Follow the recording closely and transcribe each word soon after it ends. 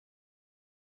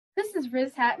is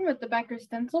Riz Hatton with the Becker's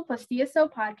Dental plus DSO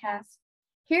podcast.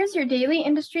 Here's your daily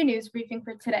industry news briefing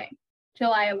for today,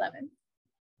 July 11th.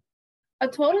 A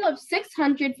total of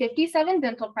 657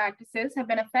 dental practices have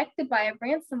been affected by a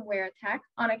ransomware attack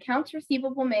on accounts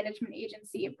receivable management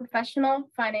agency,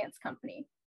 Professional Finance Company.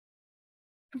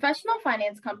 Professional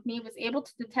Finance Company was able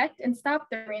to detect and stop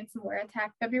the ransomware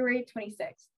attack February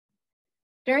 26th.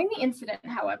 During the incident,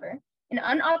 however, an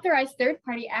unauthorized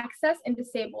third-party accessed and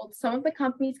disabled some of the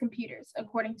company's computers,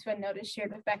 according to a notice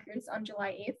shared with Becker's on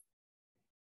July 8th.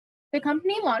 The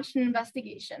company launched an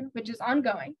investigation, which is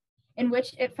ongoing, in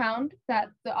which it found that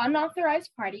the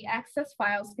unauthorized party accessed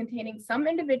files containing some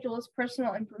individuals'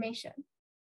 personal information.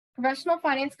 Professional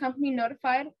Finance Company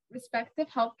notified respective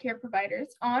healthcare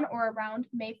providers on or around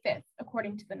May 5th,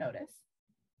 according to the notice.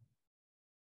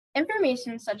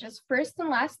 Information such as first and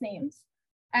last names,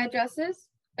 addresses,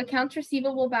 accounts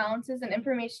receivable balances, and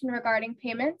information regarding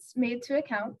payments made to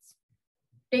accounts,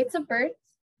 dates of birth,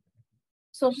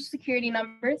 social security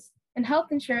numbers, and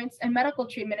health insurance and medical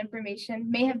treatment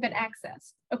information may have been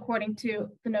accessed, according to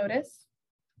the notice.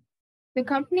 The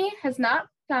company has not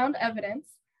found evidence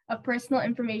of personal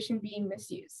information being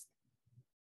misused.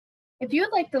 If you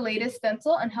would like the latest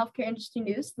dental and healthcare industry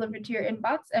news delivered to your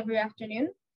inbox every afternoon,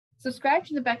 subscribe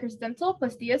to the Becker's Dental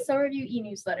plus DSO Review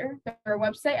e-newsletter at our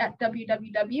website at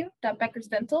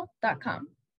www.beckersdental.com.